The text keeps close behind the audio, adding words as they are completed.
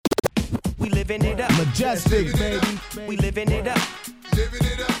We living it up. Majestic, baby. We living it up. Living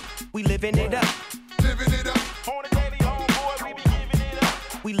it up. We living it up. Living it up. On the daily, homeboy, we be giving it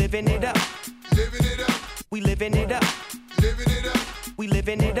up. We living it up. Living it up. We living it up. Living it up. We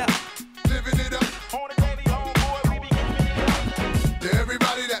living it up. Living it up. On the daily, homeboy, we be giving it up. To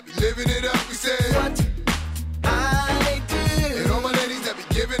everybody that be living it up, we say What I do. And all my ladies that be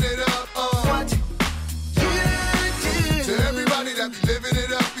giving it up, What you do. To everybody that be living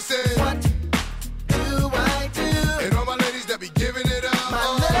it up, we say What do I do? And all my ladies that be giving it up, My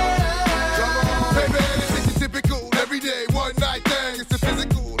love. Come on, baby, this is typical, everyday, one night thing. It's a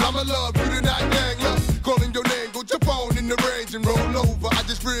physical, I'ma love you tonight, dang. Look, calling your name, go jump on in the range and roll over. I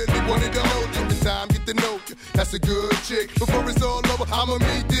just really wanted to hold you. In time, get to know you. That's a good chick. Before it's all over, I'ma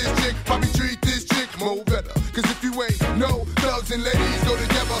meet this chick. Probably treat this chick more better. Cause if you ain't no thugs and ladies go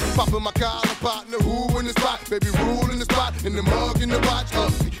together. Popping my collar partner, who in the spot? Baby, rule in the spot, in the mug, in the watch.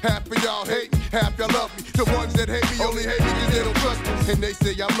 Half of y'all hate me, half y'all love me. The ones that hate me only hate me cause they don't trust me. And they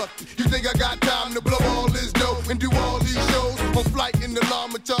say I'm lucky. You think I got time to blow all this dough and do all these shows? On flight in the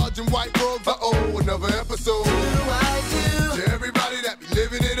llama charging white robes. Uh-oh, another episode. Do I do? To everybody that be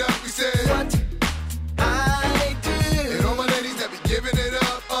living it up, we say What I do. And all my ladies that be giving it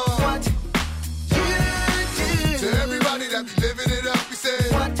up, What you do. To everybody that be living it up, we say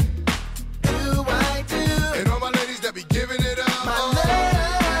What do I do? And all my ladies that be giving it up, My love.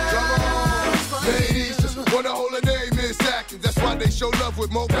 Come on, ladies just wanna hold a name in seconds. That's why they show love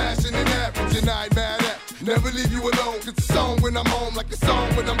with more passion than average. And I ain't mad at you. Never leave you alone. Cause it's a song when I'm home, like a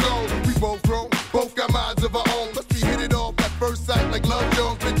song when I'm gone. We both grown, both got minds of our own. Plus we hit it off at first sight like Love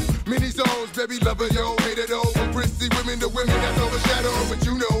Jones. Many zones, baby, lover, yo, hate it all. From prissy women to women that's overshadowed. But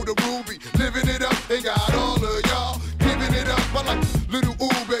you know the Ruby, living it up. They got all of y'all giving it up. I like little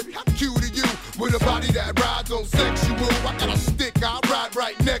ooh, baby, how cute are you? With a body that rides on sexual. I got a stick, I ride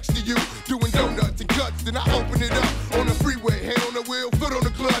right next to you. Doing donuts and cuts, then I open it up. On the freeway, hand on the wheel, foot on the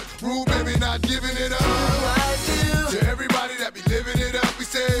clutch. Rule, baby, not giving it up. I do. To everybody that be living it up, we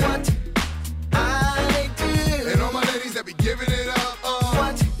say What I do. And all my ladies that be giving it up,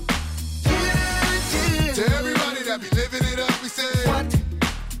 What you do. To everybody that be living it up, we say What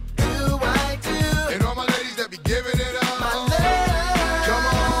do I do? And all my ladies that be giving it up, My love. Come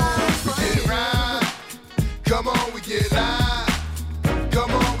on, we get right. Come on, we get live.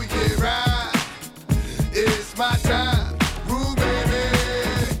 Come on, we get right. It's my time, Rue, baby.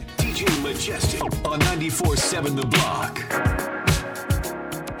 DJ Majestic on 94.7 The Block.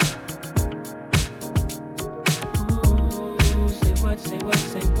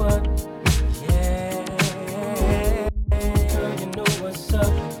 Say what, yeah, girl, you know what's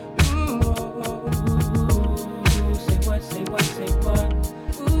up. Say what,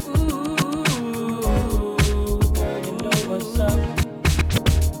 girl, you know what's up.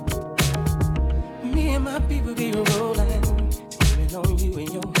 Me and my people be rolling, steaming on you and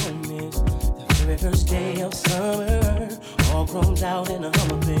your homies. The very first day of summer, all grown out in a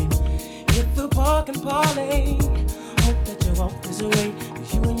Hummer, babe. Hit the park and parlay. Hope that you walk this way,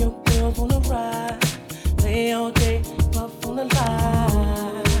 cause you and your girls wanna ride. Play all day, puff on the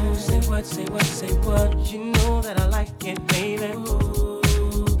line. Say what, you know that I like it, baby. Ooh,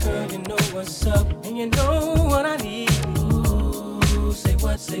 girl, you know what's up, and you know what I need. Ooh, say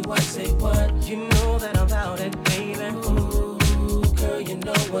what, you know that I'm about it, baby. Ooh, girl, you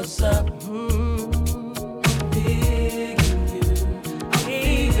know what's up. I'm digging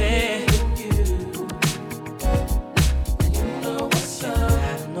you, baby.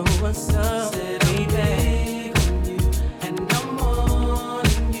 What's up, baby? And I'm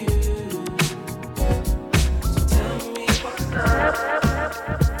wanting you. So tell me what's up.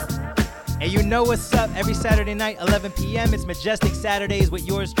 Hey, you know what's up? Every Saturday night, 11 p.m. It's Majestic Saturdays with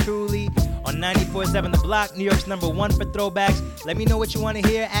yours truly on 94.7 The Block, New York's #1 for throwbacks. Let me know what you want to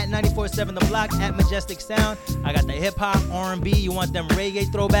hear at 94.7 The Block, at Majestic Sound. I got the hip-hop, R&B. You want them reggae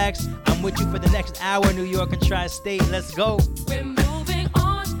throwbacks? I'm with you for the next hour, New York and Tri-State. Let's go. We're moving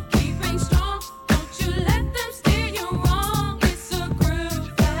on, keeping strong. Don't you let them steer you wrong. It's a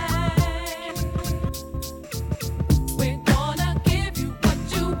groove thing. We're gonna give you what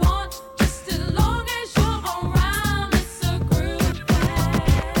you want, just as long as you're around. It's a groove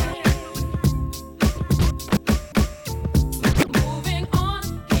thing. Moving on,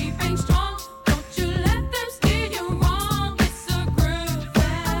 keeping strong. Don't you let them steer you wrong. It's a groove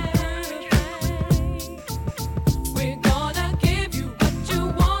thing. We're gonna give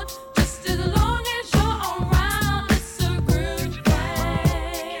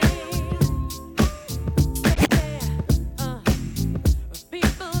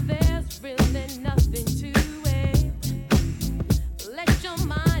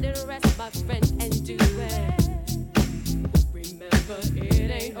my friend, and do it. Remember, it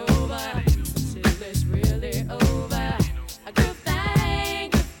ain't over till it's really over. A good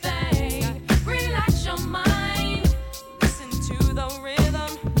thing, relax your mind. Listen to the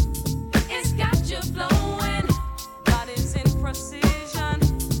rhythm, it's got you flowing. Body's in precision,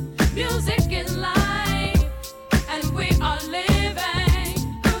 music is life, and we are living.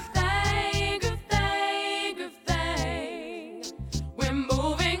 Good thing, good thing. We're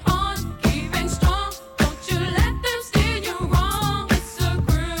moving on, keeping strong. Don't you let them steer you wrong. It's a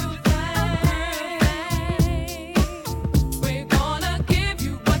groove thing. We're gonna give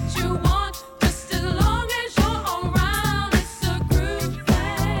you what you want, just as long as you're around. It's a groove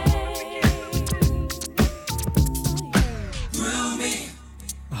thing.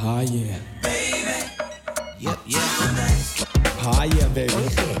 Ah, yeah. Ah, yeah, baby.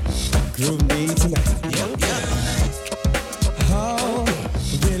 Groove me tonight. Oh,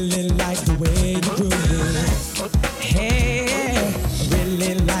 really like the way you groove it. Hey,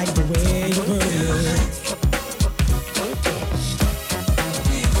 really like the way you groove it.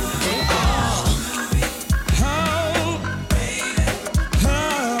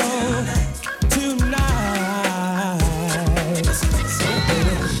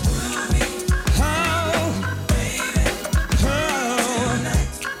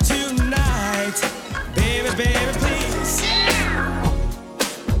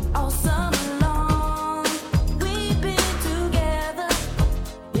 All summer long, we've been together,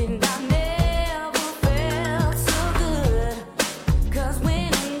 and I never felt so good. 'Cause when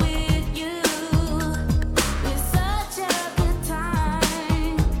I'm with you, it's such a good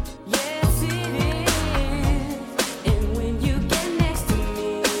time. Yes, it is. And when you get next to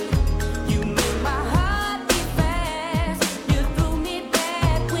me, you make my heart beat fast. You throw me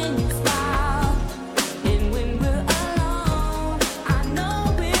back when you smile. And when we're alone, I know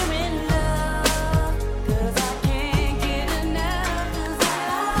we're in love. 'Cause I can't get enough. 'Cause I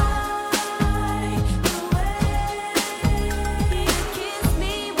like the way you kiss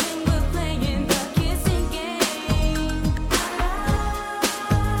me when we're playing the kissing game. I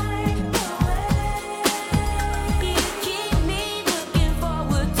like the way you keep me looking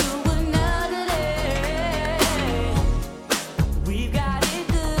forward to another day. We've got it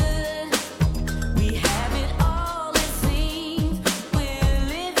good. We have it all, it seems. We're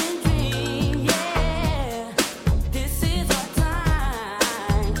living dreams, yeah. This is our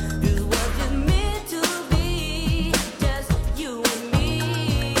time. This was just meant to be, just you and me.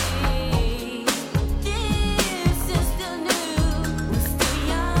 This is still new. We're still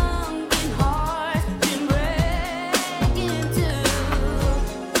young in heart and breaking too.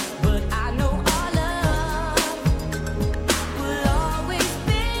 But I know our love will always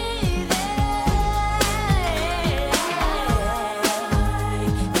be there.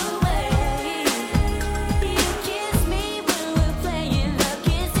 The way you kiss me when we're playing the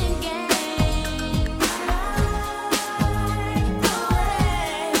kissing game. The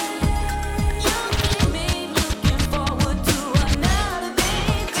way you keep me looking forward to another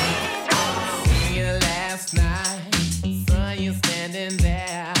baby. You last night, saw you standing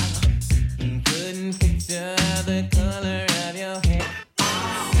there, couldn't picture the color of your hair.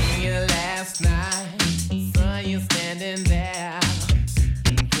 You last night, saw you standing there,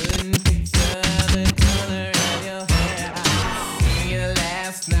 couldn't picture the color of your hair. You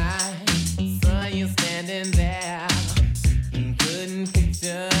last night, saw you standing there, couldn't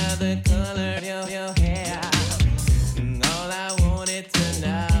picture the color of your hair. All I wanted to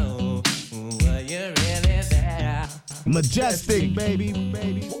know, were you really there? Majestic, baby.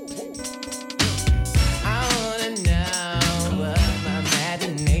 I wanna know what my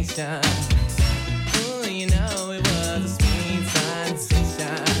imagination. Ooh, you know it was a sweet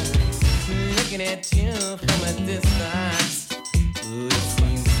sensation. Looking at you from a distance, ooh, it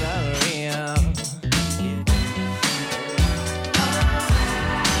seems so real.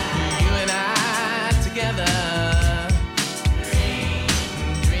 You and I together,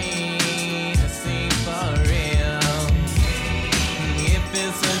 dream to seem for real. If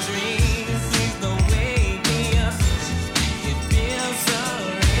it's a dream, please don't wake me up. It feels so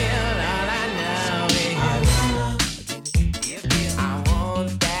real. All I know is I want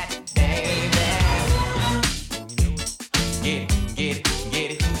that, baby.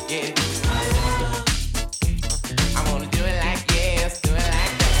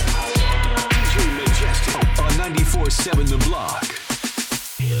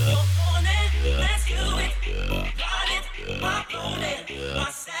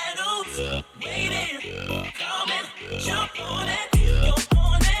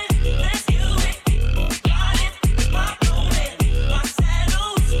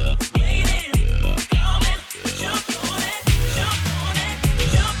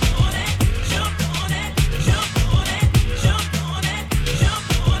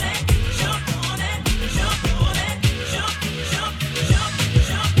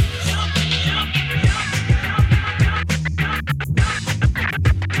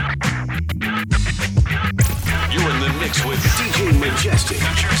 Majestic,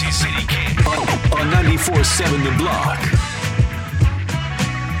 New Jersey City King. On 94.7 The Block.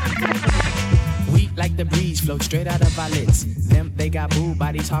 We like the breeze, float straight out of our lids. Them, they got booed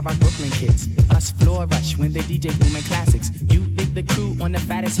by these hard rock Brooklyn kids. Us floor rush when they DJ booming classics. You dig the crew on the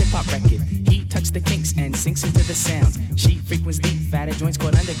fattest hip hop record. He tucks the kinks and sinks into the sounds. She frequents deep, fatter joints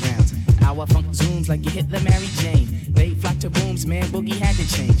called undergrounds. Our funk zooms like you hit the Mary Jane. They flock to booms, man, boogie had to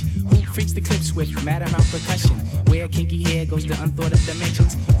change. Who freaks the clips with mad amount percussion? Where kinky hair goes to unthought of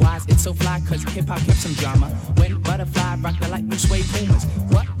dimensions. Why's it so fly? Cause hip hop kept some drama. When Butterfly rock the light blue suede pumas.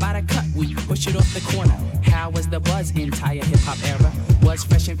 What by the cut? We push it off the corner. How was the buzz entire hip hop era? Was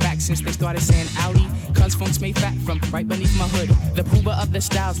fresh in fact since they started saying Audi. Cause funk's made fat from right beneath my hood. The pooba of the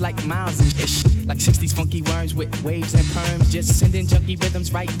styles like Miles and ish. Like 60s funky worms with waves and perms. Just sending junky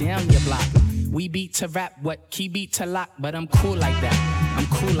rhythms right down your block. We beat to rap, what key beat to lock. But I'm cool like that. I'm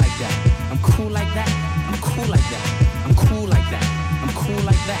cool like that. I'm cool like that. I'm cool like that. I'm cool like that. I'm cool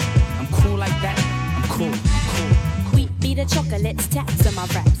like that. I'm cool like that. I'm cool. I'm cool. We beat the chocolates, taps on my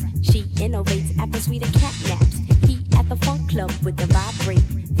raps. She innovates after sweeter cat naps. He at the funk club with the vibrate.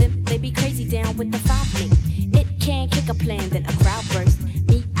 Them they be crazy down with the 5 link. It can kick a plan, then a crowd burst.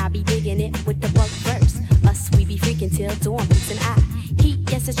 Me, I be digging it with the bug verse. Us, we be freaking till dawn beats and I. He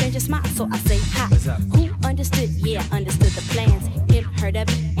gets a stranger smile, so I say hi. Who understood? Yeah, understood the plans. Him heard of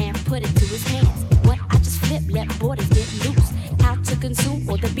it and put it to his hands. What I just flip, let borders get loose. How to consume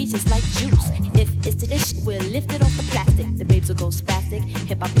all the beaches like juice. If it's the dish, we'll lift it off the plastic. The babes will go spastic.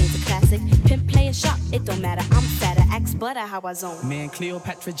 Hip hop is a classic. Pimp play a shot, it don't matter. I'm fatter, axe butter, how I zone. Man,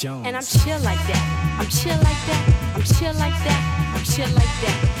 Cleopatra Jones. And I'm chill like that. I'm chill like that. I'm chill like that. I'm chill like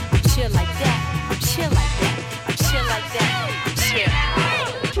that. I'm chill like that. I'm chill like that. I'm chill like that. I'm chill.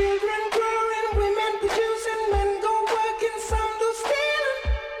 Children growing, women producing, men go working, some do stealing.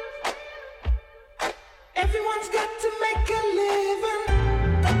 Everyone's got to make a living.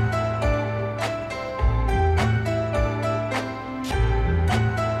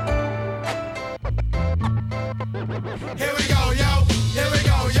 Here we go, yo. Here we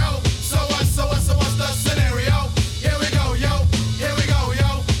go, yo. So what's the scenario? Here we go, yo. Here we go,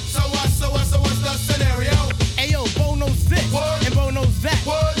 yo. So what's the scenario? Ayo, Bo knows this, What? and Bo knows that.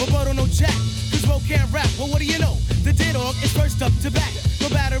 What? But Bo don't know jack, cause Bo can't rap. Well, what do you know? The D-Dog is first up to back. No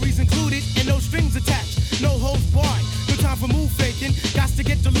batteries included, and no strings attached. No holds barred, no time for move faking. Gots to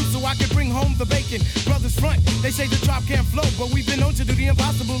get the loot so I can bring home the bacon. Brothers front, they say the drop can't flow, but we've been known to do the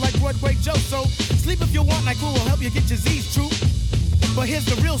impossible like Broadway Joe. So sleep if you want, like cool will help you get your Z's true. But here's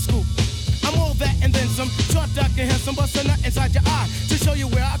the real scoop. I'm all that and then some. Short, dark, and handsome, bust a nut inside your eye to show you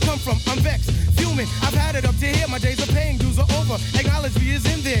where I come from. I'm vexed, fuming. I've had it up to here. My days of paying dues are over. Acknowledge me is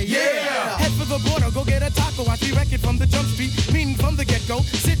in there. Yeah. Head for the border, go get a taco. I see record from the jump street, meaning from the get go.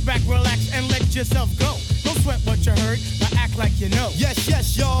 Sit back, relax, and let yourself go. Don't sweat what you heard, but act like you know. Yes,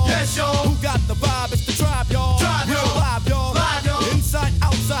 yes, y'all. Yes, y'all. Who got the vibe? It's the tribe, y'all. Tribe, Real y'all. live, y'all. Live, y'all. Inside,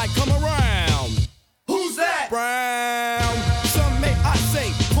 outside, come around. Who's that? Brown. Some may I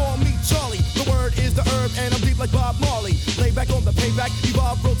say, call me Charlie. The word is the herb, and I'm deep like Bob Marley. Lay back on the payback,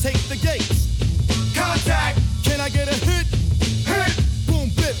 evolve, rotate the gates. Contact. Can I get a hit? Hit. Boom,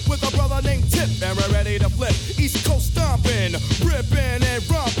 bit with a brother named Tip, and we're ready to flip. East Coast stomping, ripping and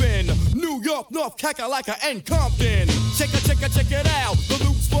romping. New York, North Kakalaka, and Compton. Check it out. The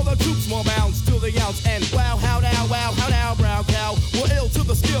loops for the troops, more bounds to the ounce. And wow, how now, brown cow. We're ill till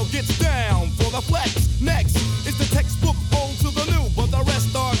the skill gets down for the flex. Next is the textbook old to the new, but the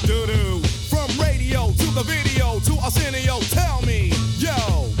rest are doo-doo. From radio to the video to Arsenio, tell me, yo,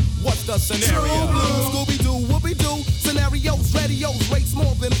 what's the scenario? True blue. Scooby-Doo, whoopie-doo. Scenarios, radios, rates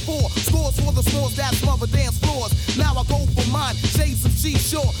more than 4. Scores for the scores that smother dance floors. Now I go for mine, shades of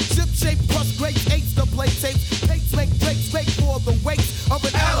seashore. Ship-shape, crush grapes, apes to play tapes. Tapes make drapes, fake for the weight of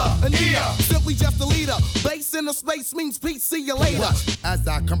an Ella, Anita. Simply just a leader. Bass in the space means peace, see you later. As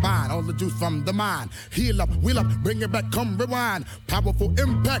I combine all the juice from the mind, heal up, wheel up, bring it back, come rewind. Powerful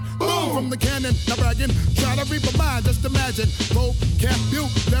impact, boom from the cannon. Now bragging, try to reap a mind, just imagine.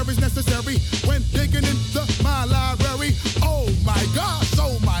 Vocabulary's necessary when digging into my library. Oh my gosh,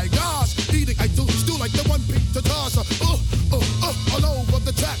 eating I do stew like the one beat to toss. All over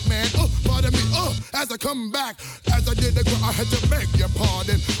the track, man. Pardon me, as I come back, as I did the girl, I had to beg your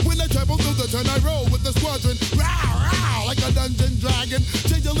pardon. When I travel through the turn, I roll with the squadron. Row, like a dungeon dragon.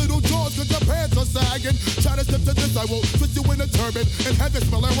 Change your little jaws cause your pants are sagging. Try to step to this, I will put you in a turban and have it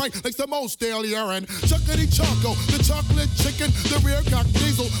smelling right like some old stale urine. Chuckity choco, the chocolate chicken, the rear cock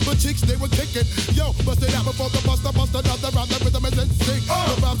diesel, the cheeks they were kicking. Yo, bust it out before the bust another round, the rhythm is in sync.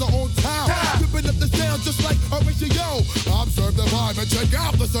 The rhymes are on town, whipping up the sound just like Horatio. Observe the vibe and check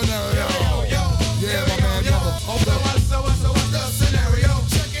out the scenario. Yeah, my man, So what's the scenario?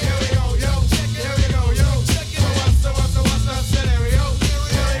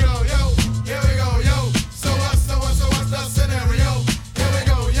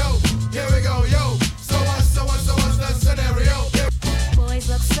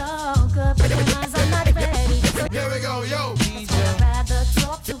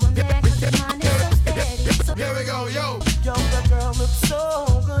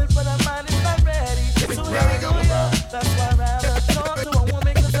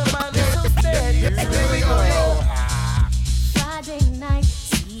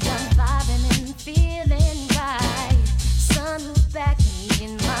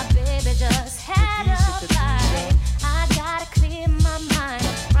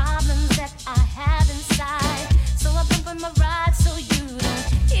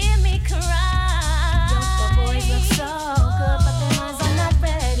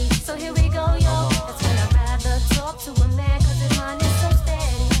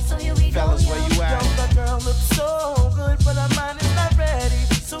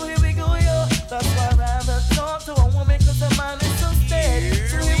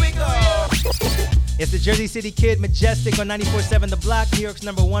 It's the Jersey City Kid, Majestic on 94.7 The Block, New York's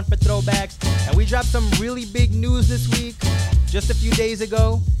 #1 for throwbacks. And we dropped some really big news this week, just a few days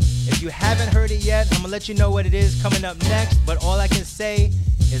ago. If you haven't heard it yet, I'm going to let you know what it is coming up next. But all I can say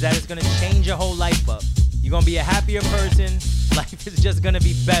is that it's going to change your whole life up. You're going to be a happier person. Life is just going to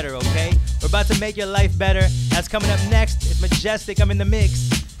be better, okay? We're about to make your life better. That's coming up next. It's Majestic. I'm in the mix.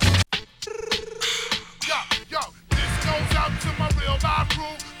 Yo, this goes out to my real live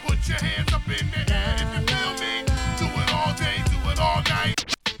crew. Put your hands up in the air if you feel me. Do it all day, do it all night.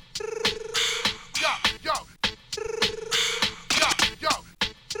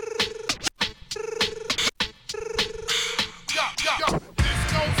 Yo. This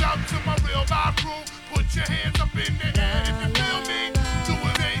goes out to my real live crew. Put your hands up in the air if you feel me. Do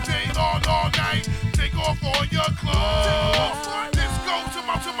it day, all night. Take off all your clothes. This goes to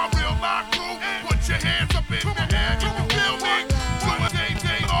my real live crew. Put your hands up in the air if you feel me. Do it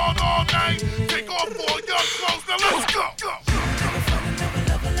day, all night. Take off all your clothes. Now let's go.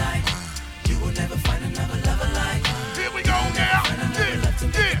 You will never find another lover like. Here we go now. Yeah. Let's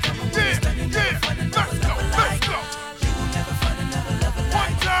go. You will never find another lover like.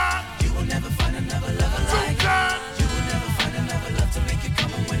 One time. You will never find another lover like. Two times. You will never find another love to make it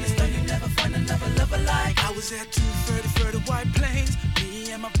come. And when it's done, you never find another lover like. I was at 2:30 for the White Plains.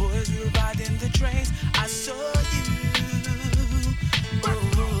 Me and my boys, we were riding the trains. I saw you.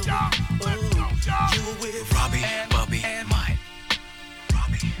 You were with Robbie, Bubby, and Mike.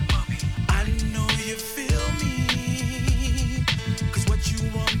 Robbie, Bubby. I know you feel me. 'Cause what you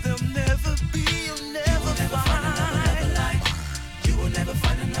want, they'll never be. You'll never find another lover like. You will never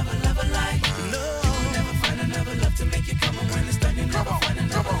find another lover like. No. You will never find another love to make you come. And when it's done, you never find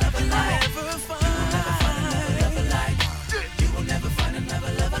another lover like. You will never find another lover like. You will never find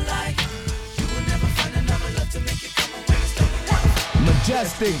another lover like. You will never find another love to make you come. And when it's done, you never find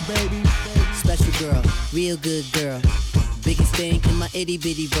Majestic, baby. Special girl, real good girl. Biggest thing in my itty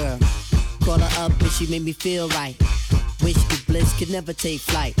bitty world. Call her up and she made me feel right. Wish the bliss could never take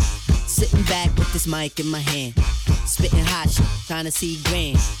flight. Sitting back with this mic in my hand. Spitting hot shit, trying to see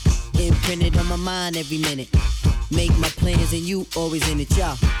grand. Imprinted on my mind every minute. Make my plans and you always in it,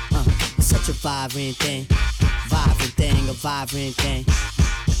 y'all. It's such a vibrant thing. Vibrant thing, a vibrant thing.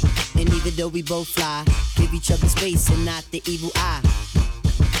 And even though we both fly, give each other space and not the evil eye.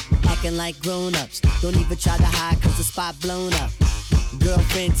 Acting like grown-ups, don't even try to hide 'cause the spot blown up.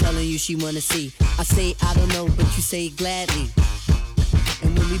 Girlfriend telling you she wanna see. I say I don't know, but you say gladly.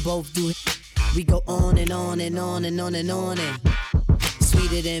 And when we both do it, we go on and on and on and on and on and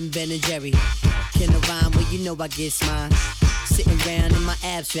sweeter than Ben and Jerry. Can I rhyme? Well, you know I get mine. Sitting around in my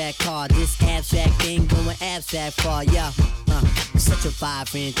abstract car, this abstract thing going abstract far, yeah. Such a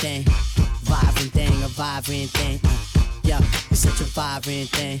vibrant thing, a vibrant thing. Yeah, it's such a vibrant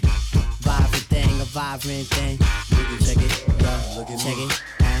thing, a vibrant thing. Check it, yeah, check it,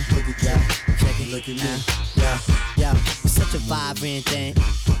 look at yeah, check it, look at me, yeah, it's such a vibrant thing,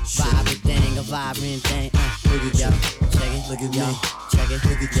 a vibrant thing. Look at yeah, check it, look at me, check it,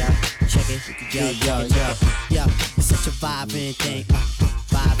 look at yeah, check it, yeah, it's such a vibrant thing,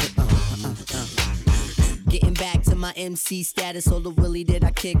 Getting back to my MC status, all the willy that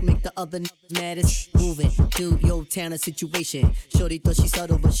I kick make the other niggas maddest. Moving to your town situation. Shorty thought she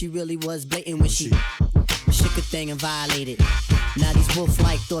subtle, but she really was blatant when she shook a thing and violated. Now these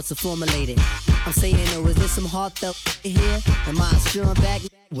wolf-like thoughts are formulated. I'm saying, oh, is there some heartfelt here? Am I strung back?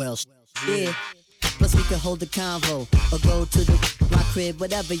 Well, yeah. Plus we can hold the convo or go to my crib,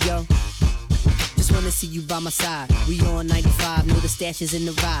 whatever, yo. Just wanna see you by my side. We on 95, know the stash is in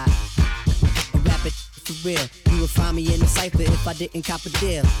the ride. Rap it for real. You would find me in the cypher if I didn't cop a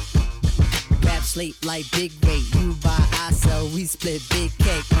deal. Rap slate like big weight. You buy, I sell, we split big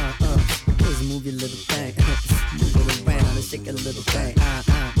cake. Just move your little thing. Move it around and shake a little thing.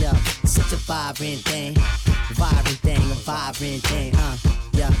 Yeah, such a vibrant thing. Vibrant thing, a vibrant thing.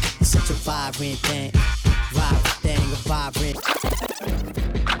 Yeah, such a vibrant thing. Vibrant thing, a vibrant.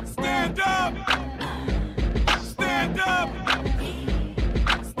 Stand up. Stand up.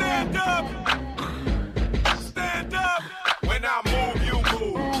 Stand up. Stand up. When I move, you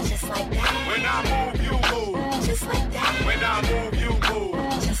move. Just like that. When I move, you move. Just like that. When I move, you move.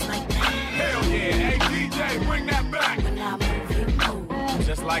 Just like that. Hell yeah. Hey, DJ, bring that back. When I move, you move.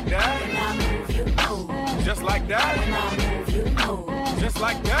 Just like that. When I move, you move. Just like that. When I move, you move. just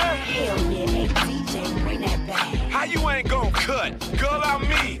like that. Hell yeah, hey DJ, bring that back. How you ain't gon' cut? Girl, I'm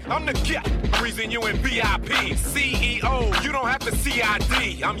me. I'm the guy. Reason you in VIP. CEO, you don't have to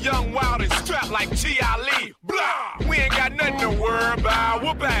CID. I'm young, wild, and strapped like G.I. Lee. Blah! We ain't got nothing to worry about.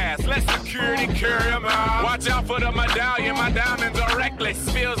 Whoop ass. Let security carry 'em out. Watch out for the medallion. My diamonds are reckless.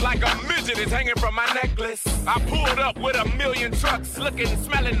 Feels like a midget is hanging from my necklace. I pulled up with a million trucks. Looking,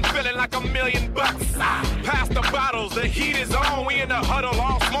 smelling, feeling like $1,000,000. Pass the bottles. The heat is on. We in the huddle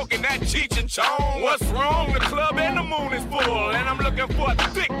all smoking that Cheech and Chong. What's wrong? The club and the moon is full. And I'm looking for a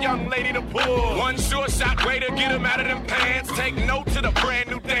thick young lady to pull. One short shot way to get 'em out of them pants. Take note to the brand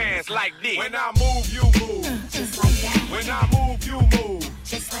new dance like this. When I move, you move. Just like that. When I move, you move.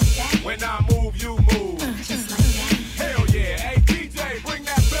 Just like that. When I move, you move. Just like that. Hell yeah. Hey, DJ, bring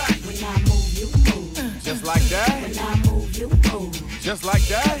that back. When I move, you move. Just like that. When I move, you move. Just like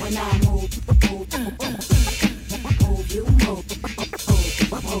that. When I move, move, you move.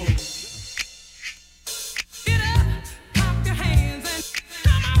 Move.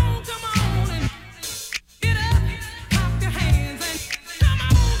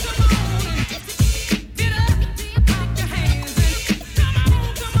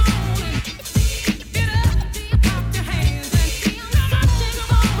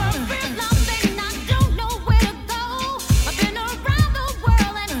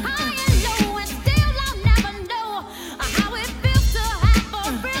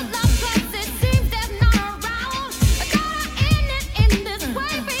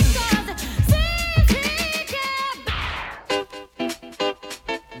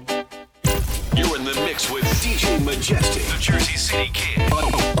 Majestic, the Jersey City Kid,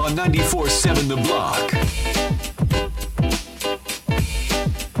 on 94.7 The Block.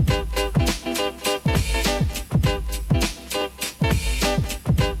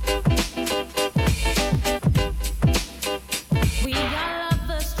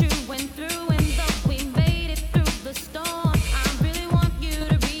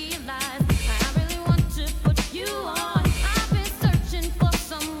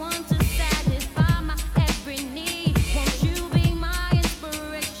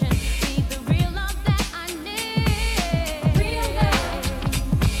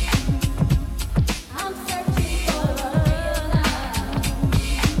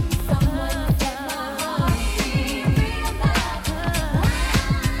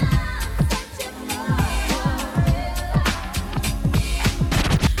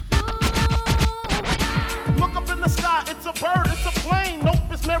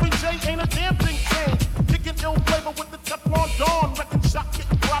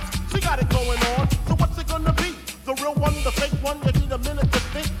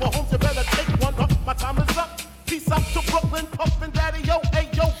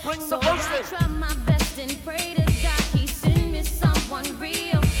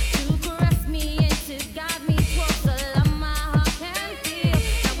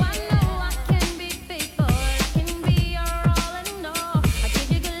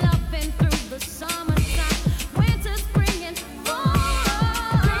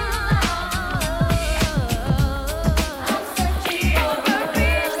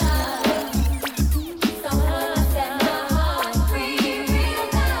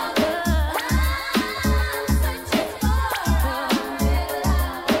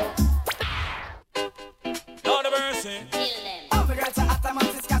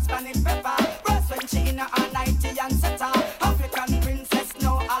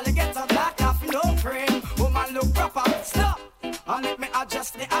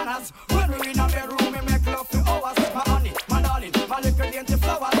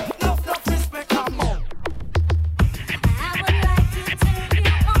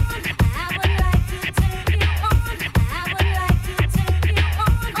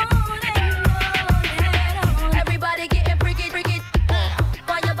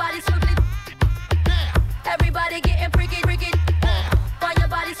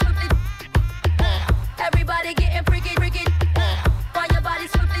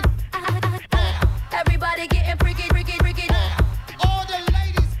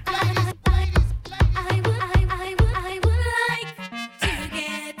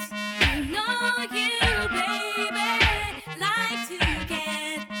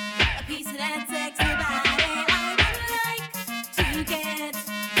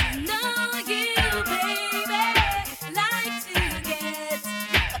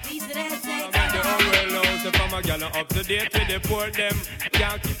 woman not up to date with the port them.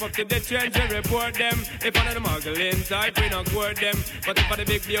 Can't keep up to the trends, we report them. If one of the muggling type, we not court them. But if for the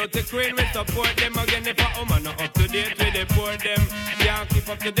big beauty queen, we support them. Again, if a woman not up to date with the port them. Can't keep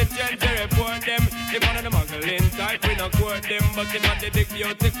up to the trends, we report them. If one of the muggling type, we not court them. But if for the big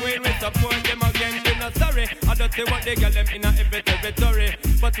beauty queen, we support them. Again, we not sorry. I don't see what they get them in a every territory.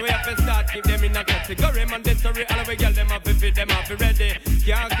 But we have to start keep them in a category. Mandatory, all we get them up if them up ready.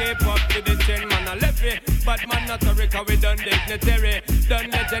 Can't keep up to the trend, man, I left it. But man, not sorry, cause we done dignitary. Done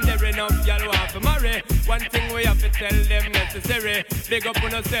legendary, now y'all want to marry. One thing we have to tell them necessary. Big up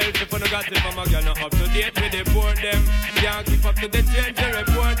on yourself if you no got it from a girl, not up to date with the board them. Can't keep up to the trend, to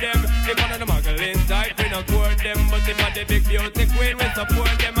report them. If one of the muggling type, we not court them. But if I the big beauty queen, we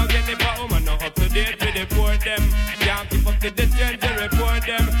support them. Again, if a woman not up to date with the board them. Can't keep up to the trend, to report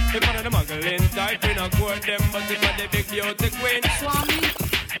them. If one of the muggling type, we not court them. But if I the big beauty queen, Swami,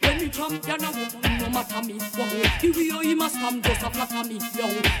 when you champion a woman, no matter me, wow. The way he must come just a flatter me, yo.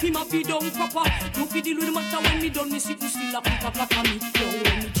 He must be done proper. No fi deal with the matter when me done me sit you still a put a flatter me, yo.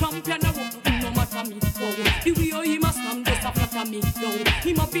 When you champion a woman, no matter me, wow. The way he must come just a flatter me, yo.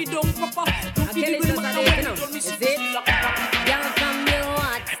 He must be done proper. No fi deal with the matter when me done me sit you still a put a flatter me. Young from you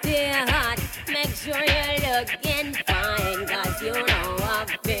hot, stay hot. Make sure you're looking fine, cause you know I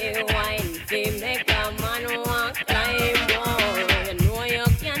feel wine. Fi make a man walk climb wall. You know you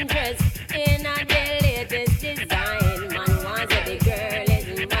can dress in a the latest design. Man wants that the girl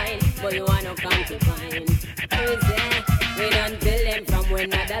is mine, but you wanna come to find. Who's there? We don't tell them from when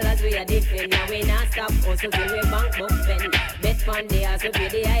the dollars we are different. Now we not stop hustle till we bank book spend. Bet fund the house will be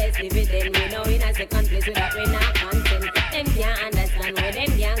the highest dividend. We know in a second place without we not content. Them can't understand what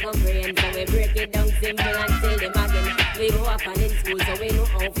them can't comprehend. So we break it down simple and tell them again. We go up and in school so we know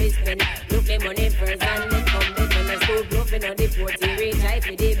how to spend. Look the money first and then come back when the school bluffing on the 40 reach high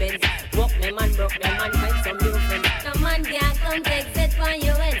for the Benz. Walk them and broke them and find some new friends. No man can't come take set for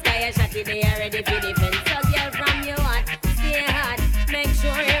you and sky a shot they are ready for defense. So girl from your heart, stay hot. Make sure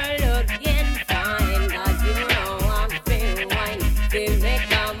you're looking fine. Cause you know I'm feel wine. They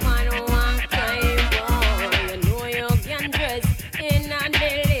make a man want climb wall. You know you can dress in a the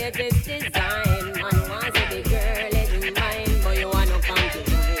latest design. Man wants to the girl is mine, but you wanna come to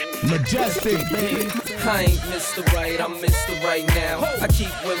mine. Majestic, baby. I ain't Mr. Right, I'm Mr. Right now. I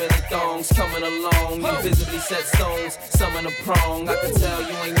keep women in thongs coming along. You visibly set stones, some in a prong. I can tell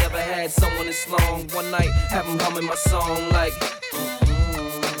you ain't never had someone this long. One night, have them humming my song like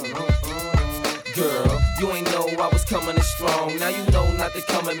girl, you ain't know I was coming in strong. Now you know not to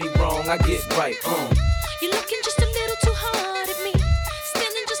come at me wrong. I get right, You're looking just a little too hard at me,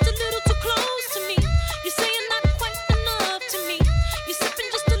 standing just a little too close to me. You're saying not quite enough to me. You're sipping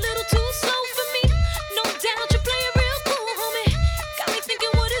just a little too slow for me. No doubt you play it real cool, homie. Got me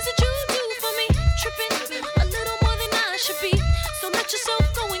thinking, what is it you do for me? Tripping a little more than I should be. So let yourself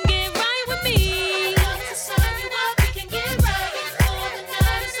go and get right with me. I'm about to sign you up, we can get right. Before the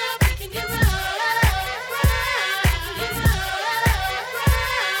night is up, we can get right. Get right.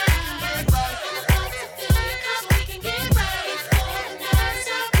 I'm about to feel you come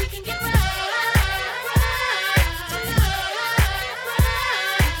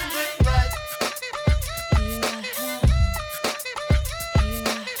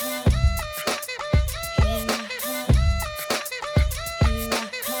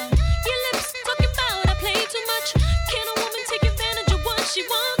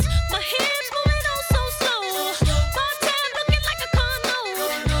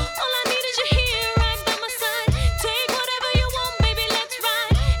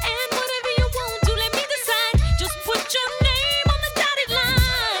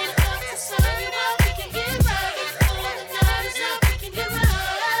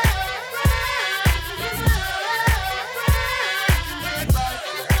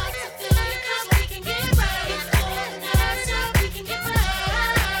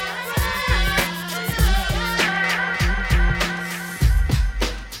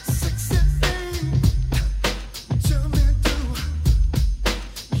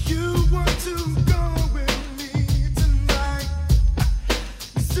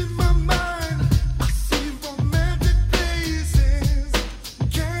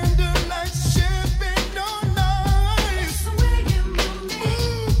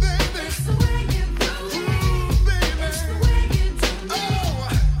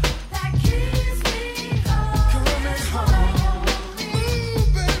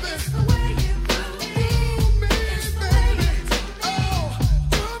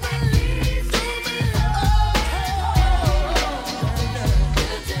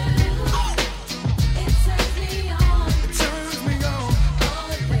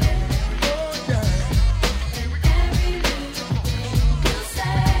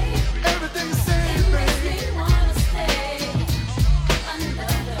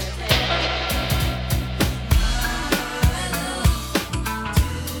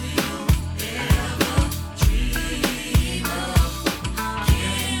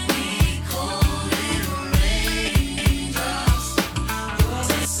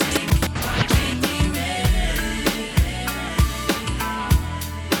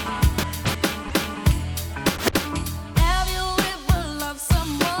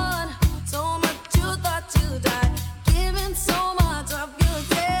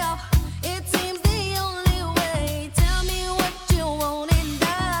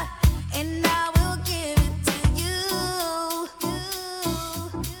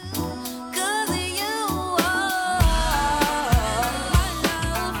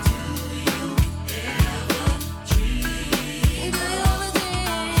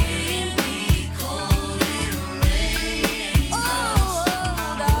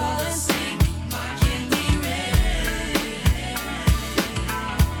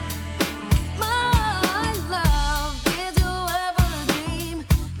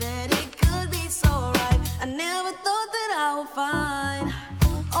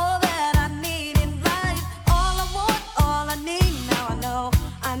find all that I need in life. All I want, all I need. Now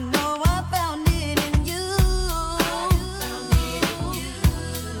I know I found it in you.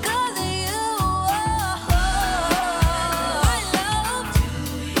 'Cause of you, my love.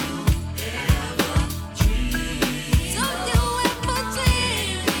 Do you ever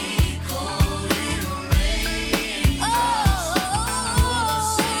dream me cold in the rain?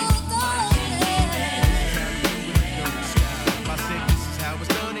 If I say this is how it's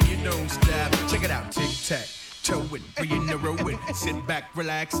done and you don't stop, check it out, tic tac. Toe it, 3 in a row it. Sit back,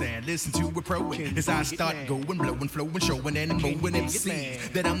 relax, and listen to a pro it. As I start going, blowing, flowing, showing, and mowing MCs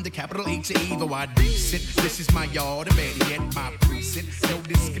that I'm the capital H-A-V-O-I-D. This is my yard, and better yet, my precinct. No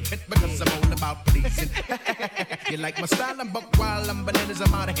discontent because I'm all about pleasing. You like my style? I'm buck wild, I'm bananas,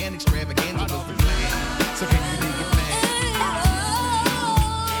 I'm out of hand, extravaganza was the plan. So can you dig it, man?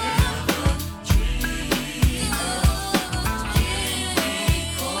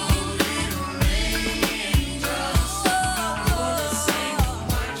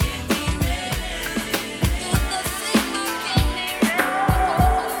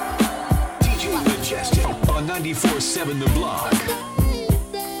 On 94.7 The Block.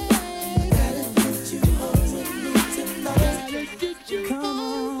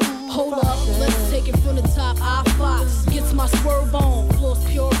 Hold up, let's take it from the top. I Fox gets my swerve on, floors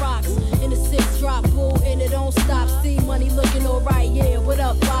pure rocks. In the 6 drop, bull, and it don't stop. See money looking alright, yeah. What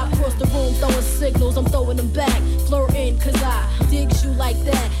up, Bob? Across the room throwing signals, I'm throwing them back. Flirting, cause I digs you like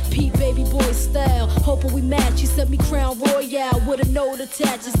that. Pete baby boy style, hoping we match. You sent me Crown Royale with a note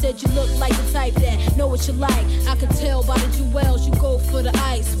attached. You said you look like the type that know what you like. I could tell by the jewels you go for the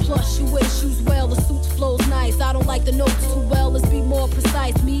ice. Plus you wear shoes well, the suit flows nice. I don't like the notes too well, let's be more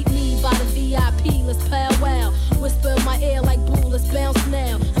precise. Meet me by the VIP, let's powwow. Whisper in my ear like boo, let's bounce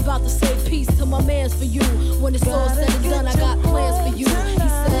now. I'm about to say peace to my mans for you. When it's all said and done, I got plans for you. He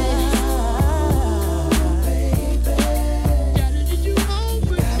said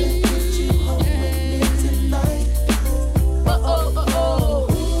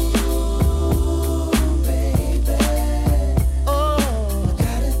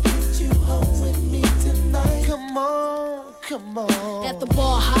Come on. At the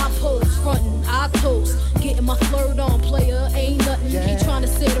bar, high post, frontin', I toast. Getting my flirt on, player, ain't nothing. He trying to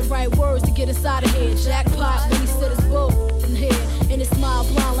say the right words to get inside of here. Jackpot when he said his boat in here. And his smile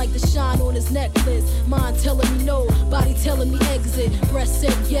blind like the shine on his necklace. Mind telling me no, body telling me exit. Breast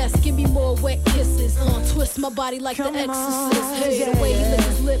said yes, give me more wet kisses. Twist my body like the exorcist. Hey, the way he licked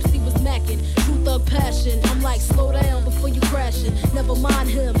his lips, he was macking. True thug passion. I'm like, slow down before you crashing. Never mind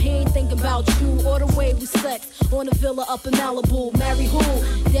him, he ain't thinking about you or the way we sex. On a villa up in Malibu. Marry who?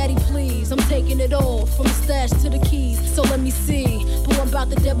 Daddy, please. I'm taking it all from the stash to the keys. So let me see. But I'm about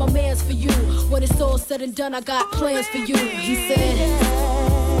to dead my mans for you. When it's all said and done, I got plans for you. He said,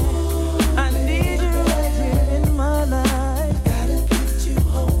 I need you right here in my life. Gotta get you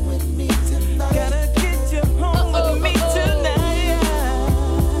home with me tonight. Gotta get you home with me tonight.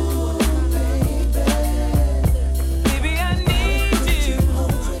 Baby, I need you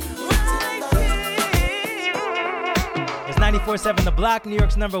right here. It's 94.7 The Block, New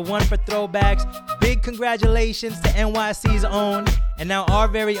York's #1 for throwbacks. Big congratulations to NYC's own and now our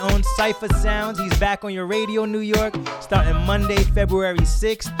very own Cypher Sounds. He's back on your radio, New York, starting Monday, February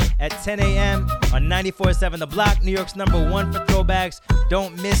 6th at 10 a.m. on 94.7 The Block, New York's #1 for throwbacks.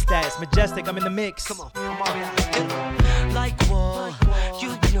 Don't miss that. It's Majestic. I'm in the mix. Come on. Like what?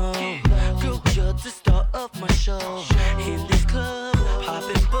 You know, girl, you're the star of my show. In this club,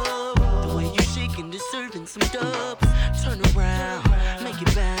 popping bub. The way you shaking, deserving some dubs. Turn around, make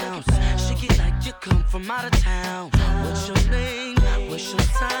it bounce. Shake it like you come from out of town. What's your name? What's your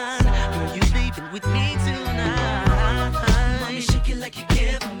sign? Girl, you leaving with me tonight. Mommy, shake it like you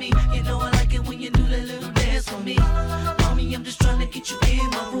care for me. You know I like it when you do that little dance for me. Mommy, I'm just trying to get you in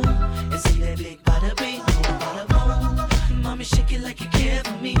my room and see that big bada bing, bada boom. Mommy, shake it like you care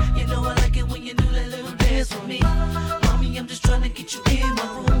for me. You know I like it when you do that little dance for me. Mommy, I'm just trying to get you in my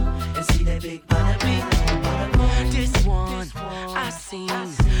room and see that big bada bing, bada boom. This one I seen,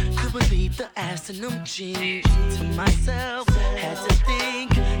 could believe the ass in them jeans. To myself, had to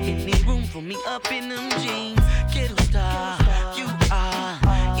think, any room for me up in them jeans. Ghetto star, you are,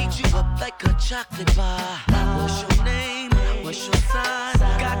 eat you up like a chocolate bar. What's your name? What's your sign?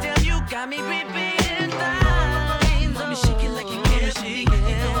 Goddamn, you got me repeating lines. Mommy, shake it like you care for me.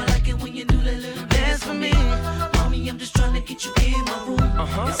 You know I like it when you do that little dance for me. Mommy, I'm just trying to get you in my room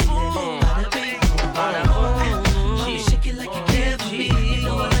and see that big bada bing, bada boom. Mommy, shake it like you care for me. You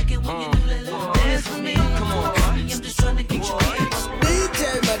know I like it when you do that little dance for me. Come on, mommy, I'm just trying to get you in. DJ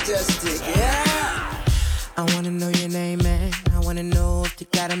Majestic, yeah. I wanna know your name, man. I wanna know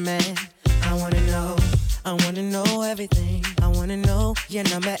got a man. I wanna know everything. I wanna know your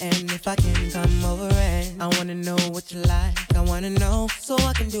number and if I can come over and I wanna know what you like. I wanna know so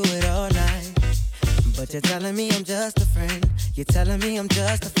I can do it all night. But you're telling me I'm just a friend. You're telling me I'm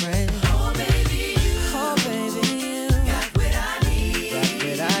just a friend. Oh baby, you got what I need. Got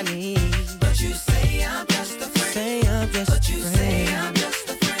what I need. But you say I'm just a friend. Say I'm just a friend. But you say I'm just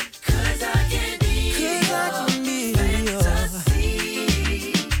a friend. 'Cause I can be. 'Cause I can be fantasy.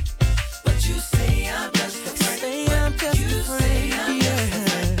 But you say I'm just a friend. Say I'm just a friend. Yeah.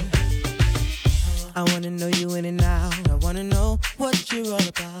 I wanna know you in and out. I wanna know what you're all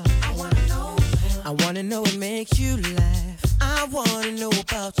about. I wanna know. I wanna know what makes you laugh. I wanna know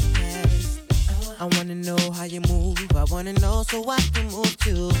about your past. I wanna know how you move. I wanna know so I can move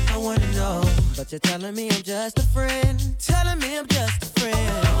too. I wanna know, but you're telling me I'm just a friend. Telling me I'm just a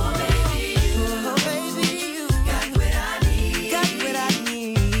friend. Oh baby, you got what I need. Got what I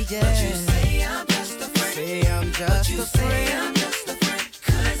need, yeah. But you say I'm just a friend. Say I'm just but you a friend. Say I'm just a friend.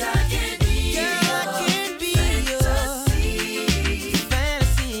 'Cause I can be. Yeah, I can be fantasy.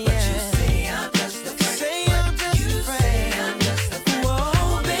 Fantasy, yeah. But you say I'm just a friend. Say I'm just a friend. I'm just a friend.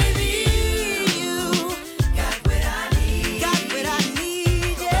 Whoa, baby, you got what I need. Got what I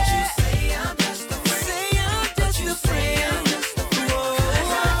need, yeah. But you say I'm just a friend. Say I'm just a friend. Whoa,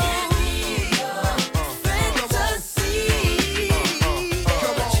 'cause I can be your fantasy.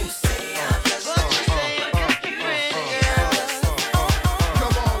 But you say I'm just a friend.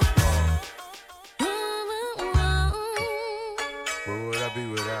 Where would I be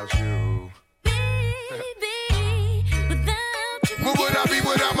without you? Where would I be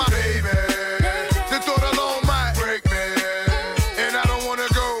without my baby? The thought alone might break me, and I don't wanna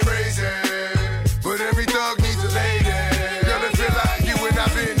go crazy. But every thug needs a lady. Girl, it feel like you and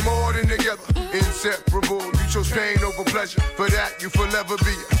I've been more than together, inseparable. You chose pain over pleasure. For that, you forever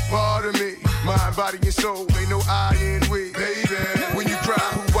be a part of me. Mind, body, and soul. Ain't no I in we, baby. When you cry,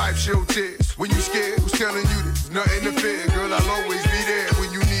 who wipes your tears? When you scared, who's telling you there's nothing to fear? Girl, I'll always be there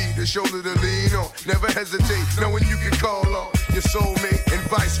when you need a shoulder to lean on. Never hesitate, knowing you can call on your soulmate and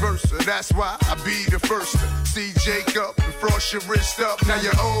vice versa. That's why I be the first to see Jacob and frost your wrist up. Now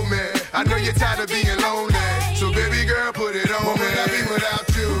you're old man, I know you're tired of being lonely. So baby girl, put it on. What would I be without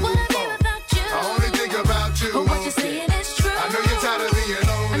you? I only think about you. But what you're saying is true. I know you're tired of being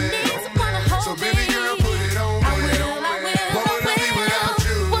lonely. So baby girl, put it on. What would I be without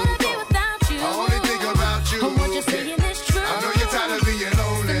you? I only think about you. But what you're saying is true. I know you're tired of being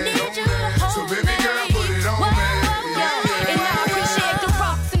lonely. So baby girl, put it on me. And I appreciate the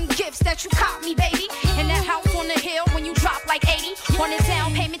rocks and gifts that you caught me, baby. And that house on the hill when you drop like 80. On the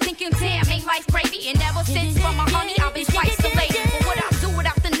down payment thinking, damn, ain't life gravy. And ever since from my honey, I've been twice the lady. But what I do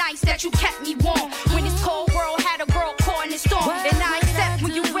without the nights that you kept me warm. When this cold world had a girl caught in the storm. And I accept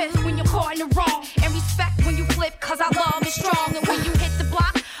when you whiff, when you're caught in the wrong. And respect when you flip, 'cause our love is strong. And when you hit the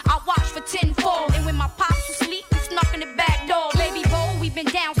block, I watch for 10-4. And when my pops was asleep, you snuck in the back door. Baby boy, we've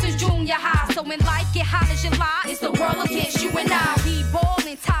been down since junior high. So when life get hot as July, it's the world against you and I. We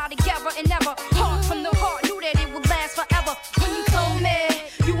ballin', tied together and never heart from the heart. Knew that it would last forever. When you told me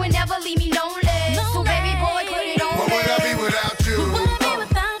you would never leave me lonely. So baby boy, put it on. What would I be without you?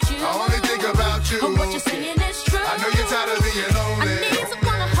 I only think about you. But what you're saying is true. I know you're tired of being lonely.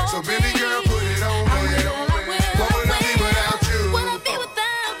 So baby girl, put it on. What would I be without you?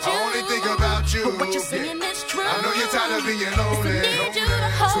 I only think about you. But what you're saying is true. I know you're tired of being lonely.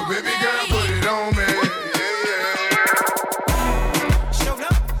 So baby girl, put it on me. Showed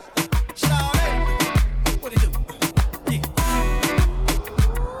up, shawty. What it do?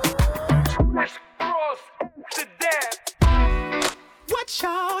 What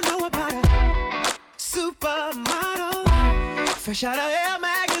y'all know about a supermodel? Fresh out of Elle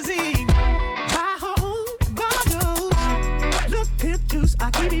magazine. Buy her own bottles. Look, pimp juice, I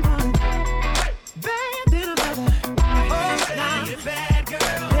keep it running. Bad than another. Oh, now you bad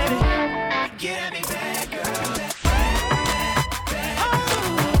girl. Baby, get at me, bad girl.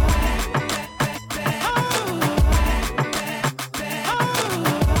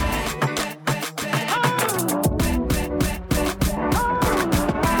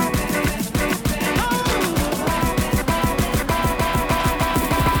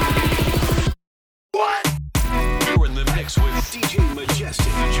 You're in the mix with DJ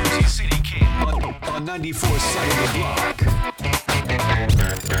Majestic, the Jersey City King, on 94.7 The Block.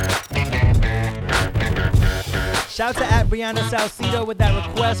 Shout to at Brianna Salcido with that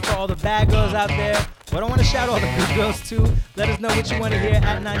request for all the bad girls out there. But I want to shout all the good girls too. Let us know what you want to hear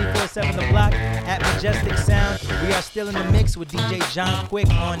at 94.7 The Block, at Majestic Sound. We are still in the mix with DJ John Quick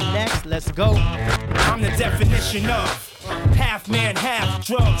on next. Let's go. I'm the definition of half man, half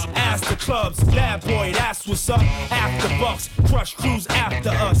drugs. Ask the clubs, bad boy, that's what's up. After bucks, crush crews after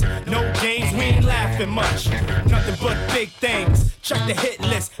us. No games, we ain't laughing much. Nothing but big things. Check the hit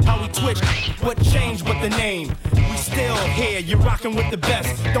list, how we twitch. What changed but the name? We still here, you're rocking with the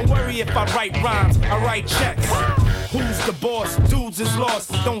best. Don't worry if I write rhymes, I write checks. Who's the boss? Dudes is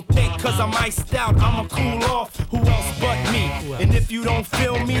lost. Don't think cause I'm iced out, I'ma cool off. Who else but me? And if you don't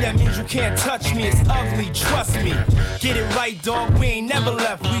feel me, that means you can't touch me. It's ugly, trust me. Get it right, dog, we ain't never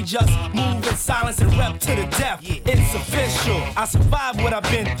left. We just move in silence and rep to the death. It's official, I survived what I've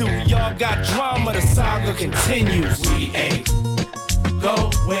been through. Y'all got drama, the saga continues. We ain't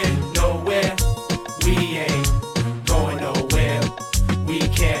going nowhere. We ain't going nowhere. We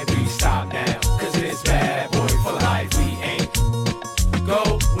can't be stopped now, cause it's bad boy for life. We ain't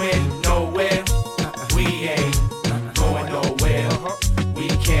going nowhere. We ain't going nowhere. We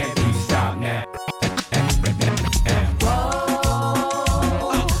can't be stopped now.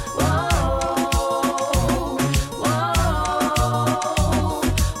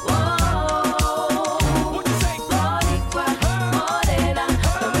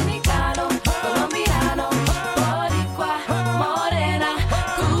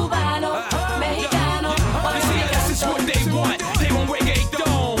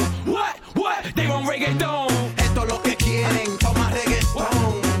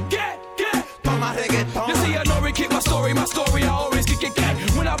 My story, I always kick it back.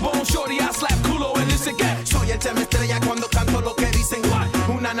 When I bone shorty, I slap culo and listen again. Soy el tema estrella cuando canto lo que dicen.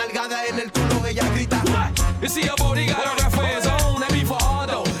 Una nalgada en el culo, ella grita. You see a bodyguard, got for his own. And me for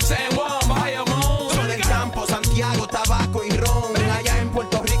Ardo, San Juan, Bayamón. Soy del campo, Santiago, tabaco y ron. Allá en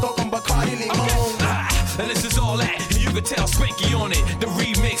Puerto Rico con Bacardi y limón. And this is all that, and you can tell Spanky on it. The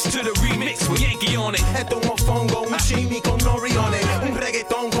remix to the remix with Yankee on it. Esto un mofongo, un chimi con nori on it. Un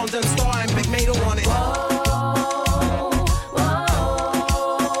reggaeton con Zen Star and Big Mato on it.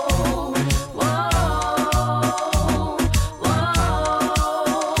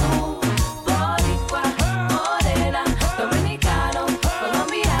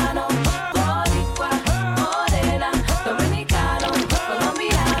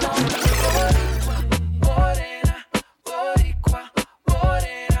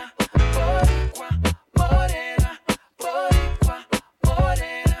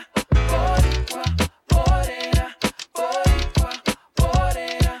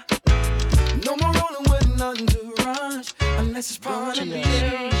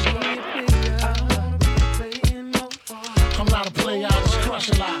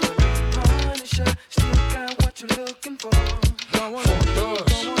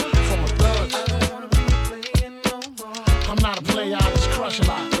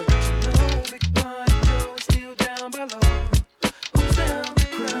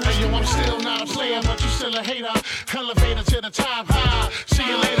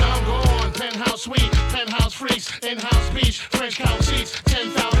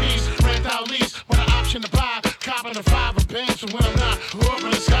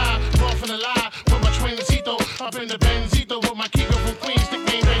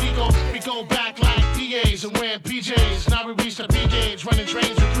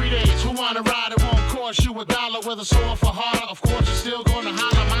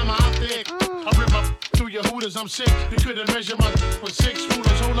 I'm sick, you couldn't measure my with 6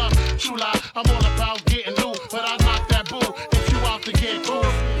 rulers. Hold up, true lie, I'm all about getting new, but I knock that bull if you out to get cool.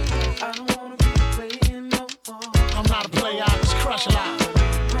 I don't wanna be playing no more. I'm not a player, I just crush a lot.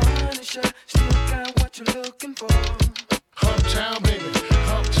 Punisher, still got what you're looking for. Uptown, baby,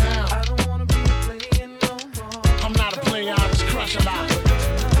 uptown. I don't wanna be playing no more. I'm not a player, I just crush a lot.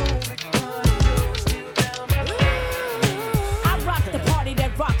 I rock the party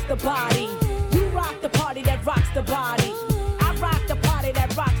that rocks the body. Rocks the body. I rock the party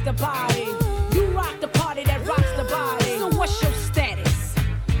that rocks the body. You rock the party that rocks the body. So what's your status?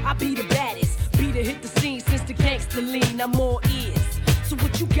 I be the baddest. Be the hit the scene since the gangster lean. I'm all ears. So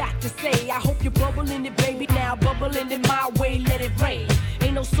what you got to say? I hope you're bubbling it, baby. Now bubbling in my way, let it rain.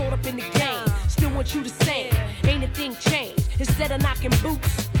 Ain't no sort up in the game. Still want you to sing. Ain't a thing changed. Instead of knocking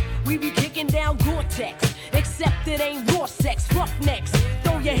boots, we be kicking down Gore-Tex. Except it ain't raw sex. Roughnecks.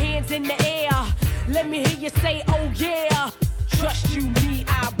 Throw your hands in the air. Let me hear you say, oh yeah. Trust you, me,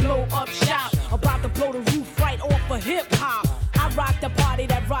 I blow up shop. About to blow the roof right off of hip-hop. I rock the party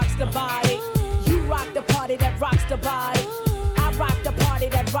that rocks the body. You rock the party that rocks the body. I rock the party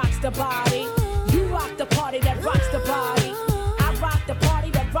that rocks the body. You rock the party that rocks the body. I rock the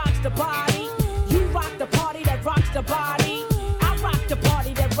party that rocks the body. You rock the party that rocks the body. I rock the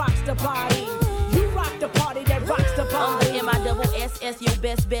party that rocks the body. You rock the party that rocks the body. M-I-double-S-S, your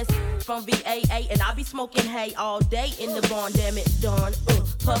best from VAA, and I be smoking hay all day in the barn. Damn it, darn.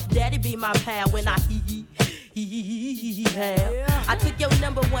 Puff Daddy be my pal when I hee. I took your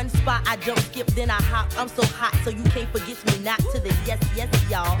number one spot, I don't skip, then I hop. I'm so hot, so you can't forget me. Not to the yes,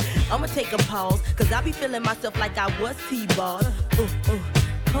 y'all. I'ma take a pause, cause I be feeling myself like I was T-ball.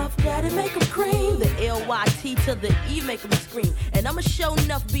 Puff Daddy make 'em cream. The L-Y-T to the E make 'em scream. And I'ma show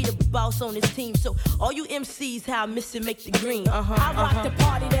enough be the boss on this team. So all you MCs, how I miss it, make the green. I rock the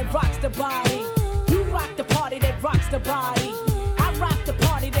party that rocks the body. You rock the party that rocks the body. I rock the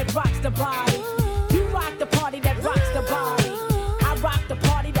party that rocks the body. You rock the party that rocks the body. I rock the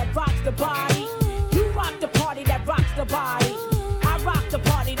party that rocks the body. You rock the party that rocks the body. I rock the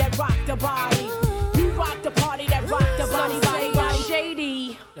party that rocks the body. You rock the party that rocks the body.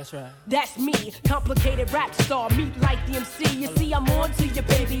 Shady. That's right. That's me, complicated rap star, meet like the MC. You see, I'm on to your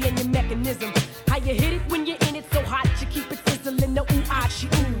baby and your mechanism. How you hit it when you're in it so hot, you keep it sizzling, the ooh-ah-chi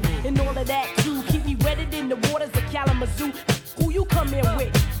ooh. And all of that too, keep me wetted in the waters of Kalamazoo. Who you come in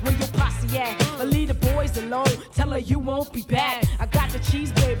with when your posse at? But leave the boys alone, tell her you won't be back. I got the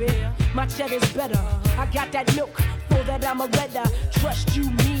cheese, baby, my cheddar's better. I got that milk, for that I'm a redder. Trust you,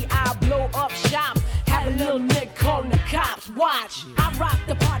 me, I'll blow up shop. Have a little nigga calling the cops, watch. I rock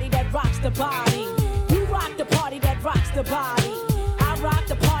the party that rocks the body. You rock the party that rocks the body.